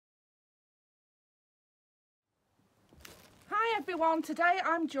Hi everyone, today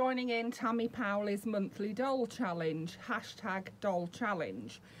I'm joining in Tammy Powley's monthly doll challenge, hashtag doll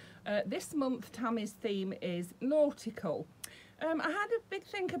challenge. This month Tammy's theme is Nautical. I had a big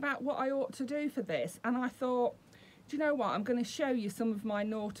think about what I ought to do for this, and I thought, do you know what, I'm going to show you some of my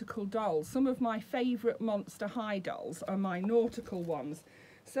nautical dolls. Some of my favourite Monster High dolls are my nautical ones.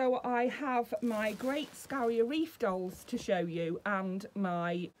 So I have my Great Scarier Reef dolls to show you and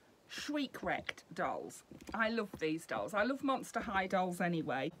my Shriek Wrecked dolls. I love these dolls. I love Monster High dolls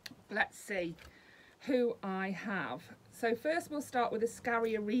anyway. Let's see who I have. So first we'll start with the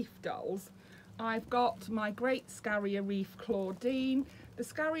Scarier Reef dolls. I've got my Great Scarier Reef Claudine. The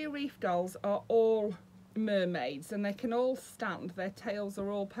Scarier Reef dolls are all mermaids and they can all stand. Their tails are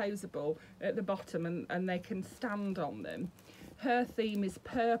all poseable at the bottom and they can stand on them. Her theme is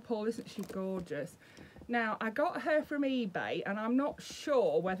purple. Isn't she gorgeous? Now, I got her from eBay and I'm not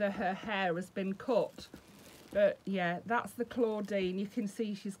sure whether her hair has been cut. But yeah, that's the Claudine. You can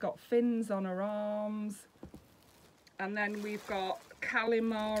see she's got fins on her arms. And then we've got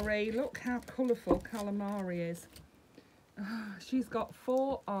Calamari. Look how colourful Calamari is. She's got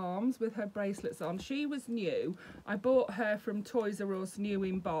 4 arms with her bracelets on. She was new. I bought her from Toys R Us new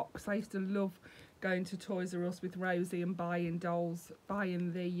in box. I used to love going to Toys R Us with Rosie and buying dolls,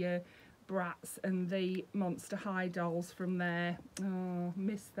 buying the Brats and the Monster High dolls from there. Oh,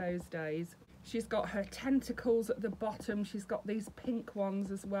 miss those days. She's got her tentacles at the bottom. She's got these pink ones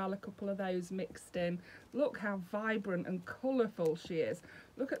as well, a couple of those mixed in. Look how vibrant and colourful she is.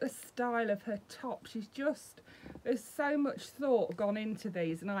 Look at the style of her top. She's just, there's so much thought gone into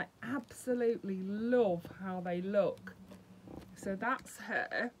these and I absolutely love how they look. So that's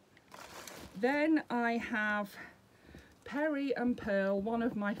her. Then I have Perry and Pearl, one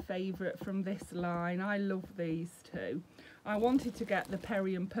of my favourite from this line. I love these two. I wanted to get the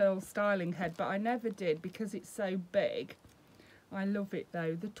Perry and Pearl styling head, but I never did because it's so big. I love it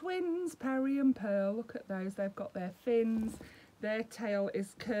though. The twins, Perry and Pearl, look at those. They've got their fins. Their tail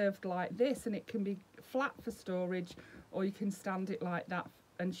is curved like this and it can be flat for storage or you can stand it like that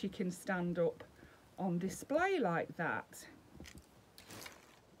and she can stand up on display like that.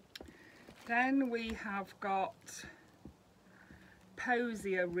 Then we have got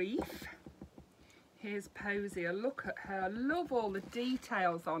Posier Reef. Here's Posier. Look at her. I love all the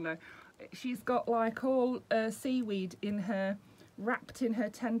details on her. She's got like all seaweed in her, wrapped in her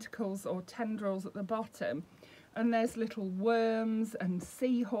tentacles or tendrils at the bottom. And there's little worms and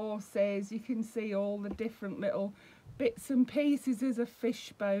seahorses. You can see all the different little bits and pieces. There's a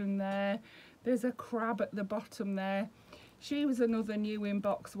fishbone there. There's a crab at the bottom there. She was another new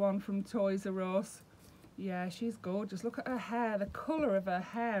in-box one from Toys R Us. Yeah, she's gorgeous. Look at her hair. The colour of her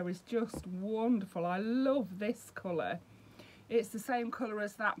hair is just wonderful. I love this colour. It's the same colour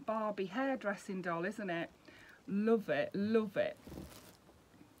as that Barbie hairdressing doll, isn't it? Love it, love it.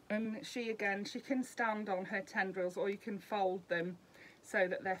 And she can stand on her tendrils or you can fold them so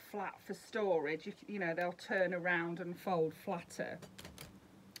that they're flat for storage. You know, they'll turn around and fold flatter.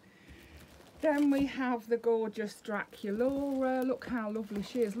 Then we have the gorgeous Draculaura. Look how lovely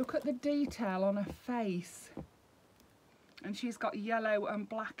she is. Look at the detail on her face. And she's got yellow and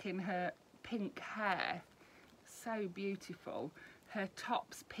black in her pink hair. So beautiful. Her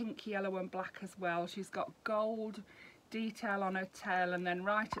top's pink, yellow and black as well. She's got gold detail on her tail and then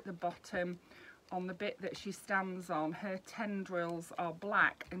right at the bottom on the bit that she stands on, her tendrils are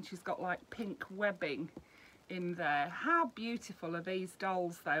black and she's got like pink webbing in there. How beautiful are these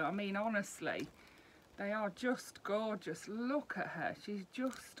dolls though? I mean, honestly, they are just gorgeous. Look at her, she's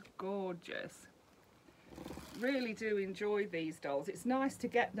just gorgeous. Really do enjoy these dolls. It's nice to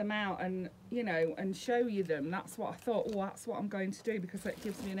get them out and, you know, and show you them. That's what I thought, oh, that's what I'm going to do because it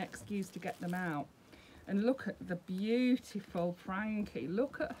gives me an excuse to get them out. And look at the beautiful Frankie.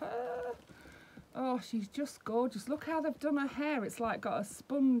 Look at her. Oh, she's just gorgeous. Look how they've done her hair. It's like got a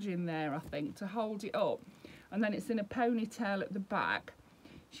sponge in there, I think, to hold it up. And then it's in a ponytail at the back.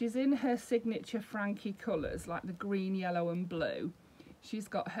 She's in her signature Frankie colours, like the green, yellow and blue. She's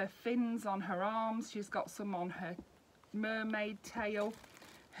got her fins on her arms. She's got some on her mermaid tail.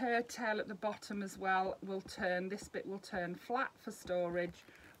 Her tail at the bottom as well will turn, this bit will turn flat for storage,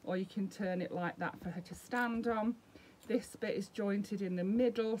 or you can turn it like that for her to stand on. This bit is jointed in the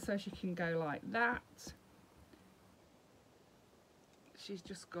middle so she can go like that. She's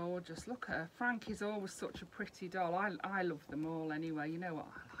just gorgeous. Look at her. Frankie's always such a pretty doll. I love them all anyway. You know what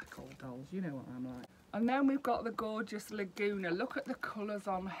I like, all dolls. You know what I'm like. And then we've got the gorgeous Laguna. Look at the colours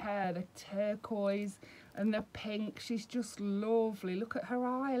on her. The turquoise and the pink. She's just lovely. Look at her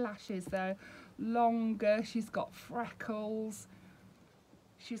eyelashes. They're longer. She's got freckles.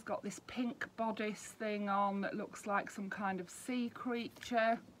 She's got this pink bodice thing on that looks like some kind of sea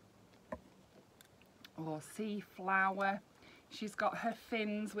creature or sea flower. She's got her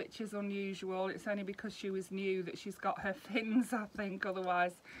fins, which is unusual. It's only because she was new that she's got her fins, I think,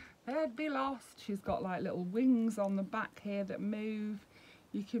 otherwise they'd be lost. She's got like little wings on the back here that move.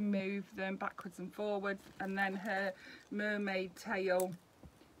 You can move them backwards and forwards, and then her mermaid tail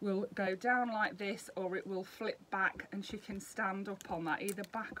will go down like this, or it will flip back and she can stand up on that, either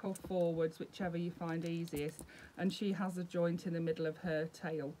back or forwards, whichever you find easiest. And she has a joint in the middle of her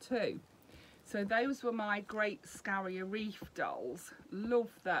tail too. So those were my Great Scarrier Reef dolls.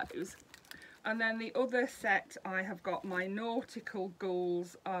 Love those. And then the other set I have got, my Nautical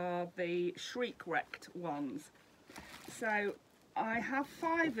ghouls, are the Shriek Wrecked ones. So I have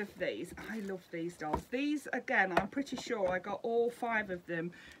 5 of these. I love these dolls. These, again, I'm pretty sure I got all 5 of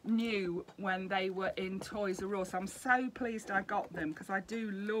them new when they were in Toys R Us. I'm so pleased I got them because I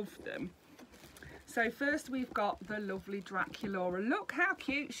do love them. So first we've got the lovely Draculaura. Look how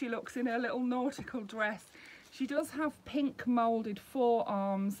cute she looks in her little nautical dress. She does have pink moulded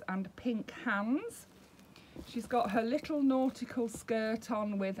forearms and pink hands. She's got her little nautical skirt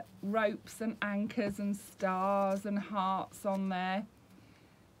on with ropes and anchors and stars and hearts on there.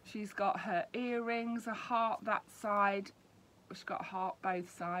 She's got her earrings, a heart that side. She's got a heart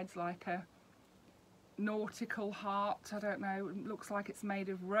both sides, like a nautical heart. I don't know, it looks like it's made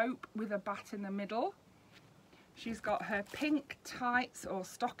of rope with a bat in the middle. She's got her pink tights or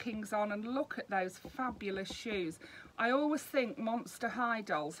stockings on, and look at those fabulous shoes. I always think Monster High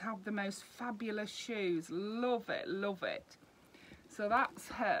dolls have the most fabulous shoes. Love it, love it. So that's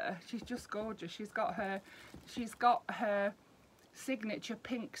her. She's just gorgeous. She's got her signature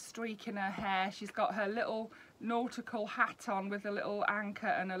pink streak in her hair. She's got her little nautical hat on with a little anchor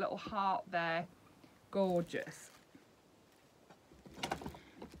and a little heart there. Gorgeous.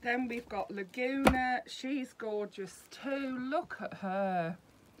 Then we've got Laguna. She's gorgeous too. Look at her.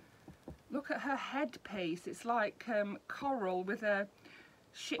 Look at her headpiece. It's like coral with a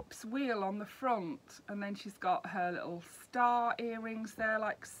ship's wheel on the front. And then she's got her little star earrings there,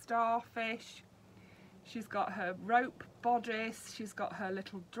 like starfish. She's got her rope bodice. She's got her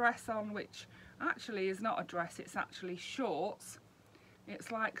little dress on, which actually is not a dress. It's actually shorts.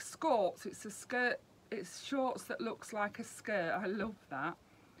 It's like skirts. It's a skirt. It's shorts that looks like a skirt. I love that.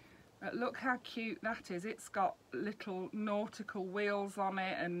 Look how cute that is. It's got little nautical wheels on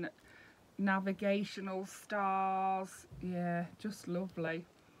it and navigational stars. Yeah, just lovely.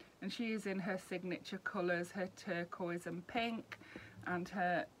 And she is in her signature colours, her turquoise and pink, and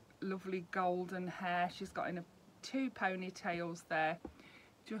her lovely golden hair. She's got 2 ponytails there.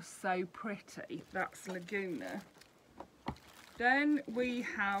 Just so pretty. That's Laguna. Then we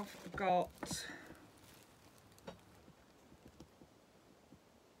have got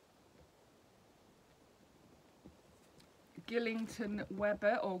Gillington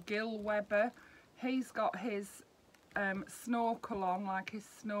Webber, or Gil Webber. He's got his snorkel on, like his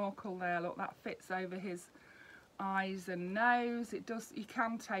snorkel there. Look, that fits over his eyes and nose. It does. You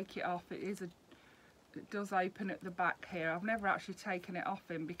can take it off. It does open at the back here. I've never actually taken it off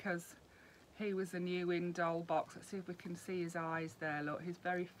him because he was a new in doll box. Let's see if we can see his eyes there. Look, he's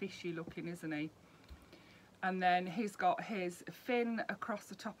very fishy looking, isn't he? And then he's got his fin across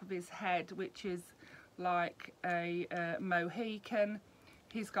the top of his head, which is like a Mohican.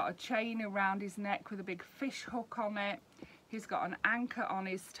 He's got a chain around his neck with a big fish hook on it. He's got an anchor on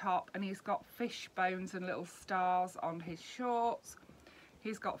his top, and he's got fish bones and little stars on his shorts.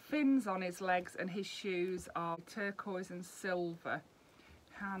 He's got fins on his legs, and his shoes are turquoise and silver.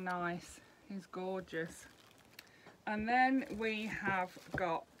 How nice. He's gorgeous. And then we have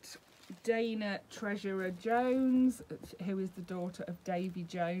got Dana Treasurer Jones, who is the daughter of Davy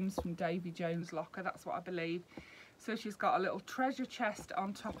Jones from Davy Jones Locker. That's what I believe. So she's got a little treasure chest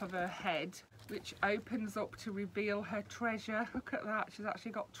on top of her head, which opens up to reveal her treasure. Look at that. She's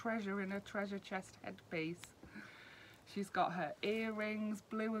actually got treasure in her treasure chest headpiece. She's got her earrings,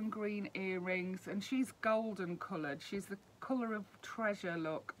 blue and green earrings, and she's golden coloured. She's the colour of treasure,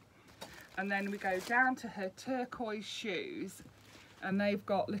 look. And then we go down to her turquoise shoes, and they've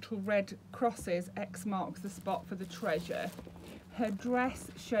got little red crosses. X marks the spot for the treasure. Her dress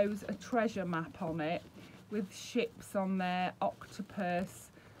shows a treasure map on it with ships on there, octopus,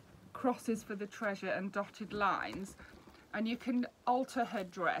 crosses for the treasure and dotted lines. And you can alter her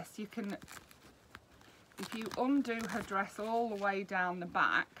dress. You can, if you undo her dress all the way down the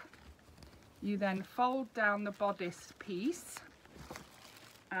back, you then fold down the bodice piece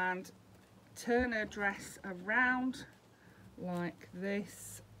and turn her dress around like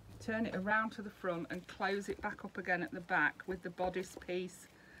this, turn it around to the front and close it back up again at the back with the bodice piece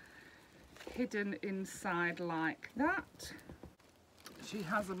hidden inside like that. She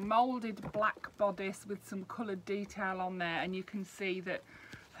has a moulded black bodice with some coloured detail on there, and you can see that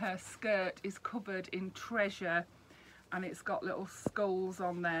her skirt is covered in treasure, and it's got little skulls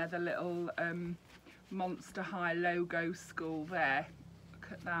on there, the little Monster High logo skull there.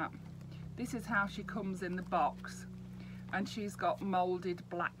 Look at that. This is how she comes in the box, and she's got moulded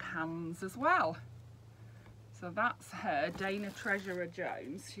black hands as well. So that's her, Dana Treasurer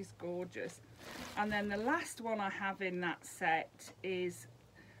Jones. She's gorgeous. And then the last one I have in that set is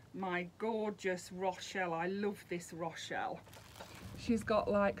my gorgeous Rochelle. I love this Rochelle. She's got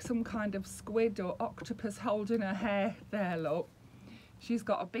like some kind of squid or octopus holding her hair there, look. She's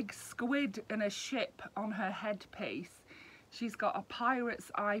got a big squid and a ship on her headpiece. She's got a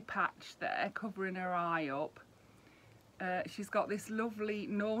pirate's eye patch there covering her eye up. She's got this lovely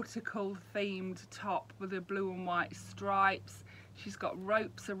nautical themed top with the blue and white stripes. She's got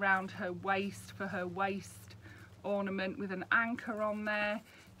ropes around her waist for her waist ornament with an anchor on there.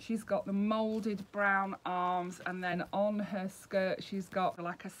 She's got the moulded brown arms, and then on her skirt she's got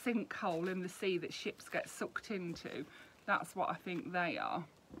like a sinkhole in the sea that ships get sucked into. That's what I think they are.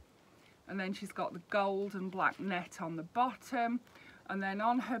 And then she's got the gold and black net on the bottom, and then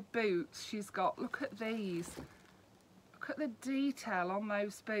on her boots she's got, look at these. Look at the detail on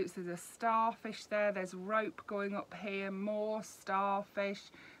those boots. There's a starfish there, there's rope going up here, more starfish,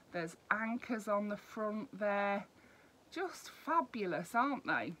 there's anchors on the front there. Just fabulous, aren't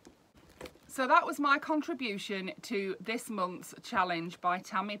they? So that was my contribution to this month's challenge by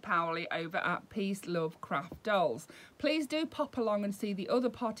Tammy Powley over at Peace Love Craft Dolls. Please do pop along and see the other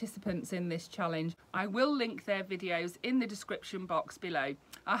participants in this challenge. I will link their videos in the description box below.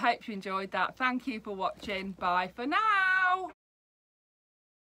 I hope you enjoyed that. Thank you for watching. Bye for now.